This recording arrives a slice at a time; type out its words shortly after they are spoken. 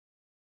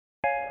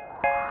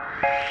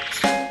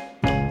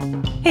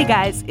Hey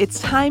guys, it's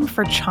time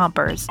for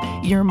Chompers,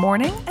 your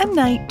morning and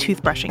night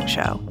toothbrushing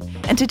show.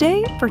 And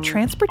today, for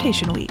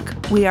Transportation Week,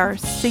 we are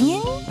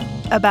singing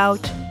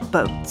about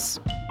boats.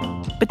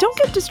 But don't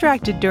get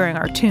distracted during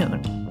our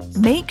tune.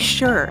 Make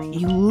sure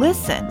you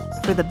listen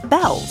for the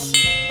bells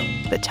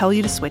that tell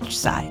you to switch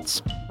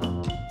sides.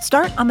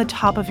 Start on the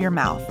top of your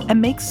mouth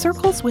and make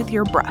circles with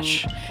your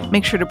brush.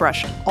 Make sure to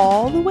brush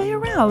all the way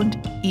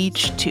around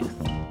each tooth.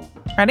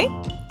 Ready?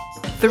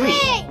 3,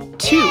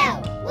 2,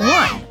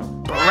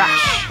 1,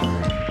 brush.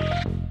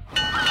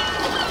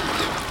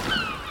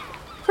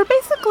 For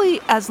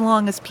basically as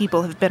long as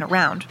people have been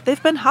around,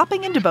 they've been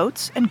hopping into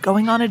boats and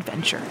going on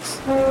adventures.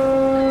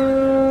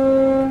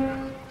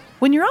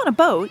 When you're on a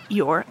boat,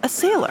 you're a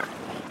sailor.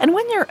 And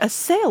when you're a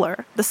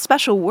sailor, the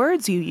special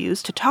words you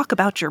use to talk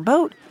about your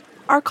boat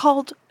are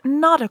called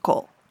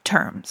nautical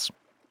terms.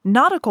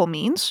 Nautical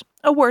means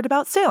a word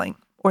about sailing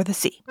or the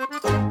sea.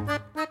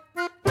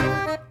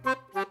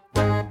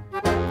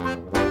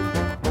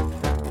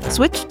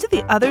 Switch to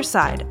the other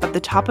side of the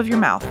top of your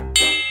mouth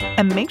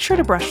and make sure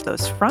to brush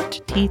those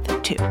front teeth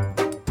too.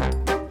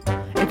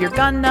 If you're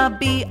gonna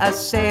be a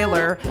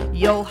sailor,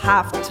 you'll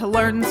have to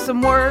learn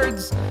some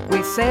words.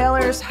 We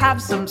sailors have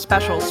some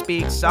special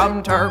speak,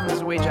 some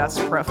terms we just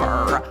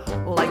prefer.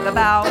 Like the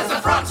bow,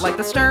 the front, like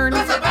the stern,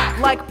 the back,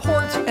 like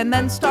port and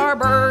then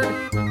starboard.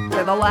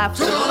 To the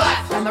left,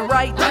 and the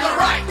right,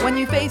 when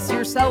you face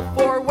yourself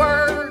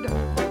forward.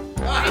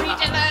 I need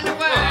to learn a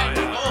word.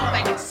 Oh,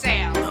 I can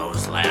sail.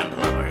 Those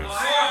landlubbers.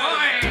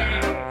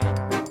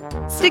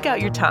 Stick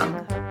out your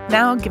tongue.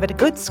 Now give it a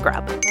good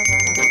scrub.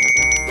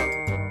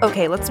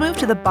 Okay, let's move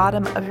to the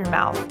bottom of your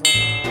mouth.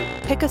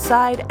 Pick a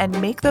side and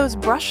make those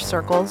brush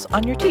circles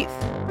on your teeth.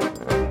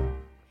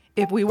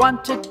 If we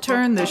want to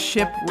turn the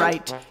ship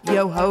right,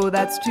 yo-ho,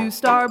 that's to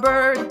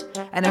starboard.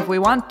 And if we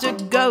want to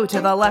go to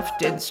the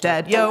left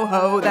instead,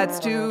 yo-ho, that's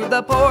to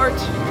the port.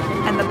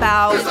 And the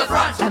bow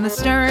and the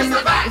stern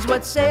is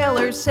what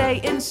sailors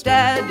say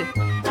instead.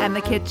 And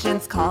the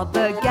kitchen's called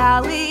the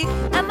galley,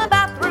 and the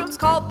bathroom's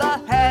called the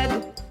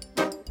head.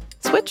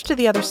 Switch to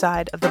the other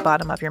side of the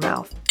bottom of your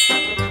mouth.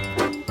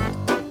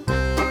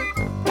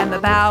 And the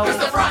bow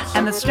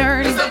and the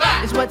stern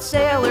is what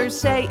sailors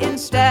say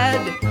instead.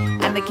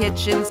 And the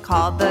kitchen's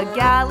called the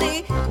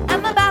galley,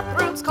 and the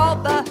bathroom's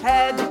called the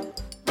head.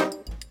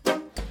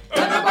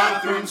 And the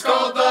bathroom's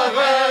called the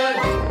head.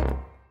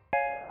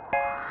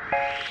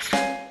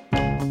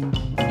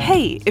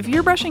 Hey, if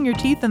you're brushing your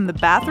teeth in the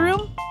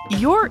bathroom,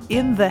 you're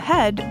in the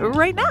head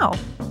right now.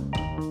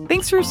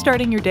 Thanks for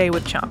starting your day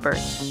with Chompers.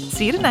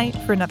 See you tonight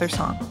for another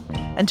song.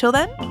 Until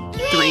then,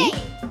 3,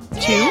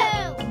 2,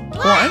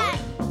 1.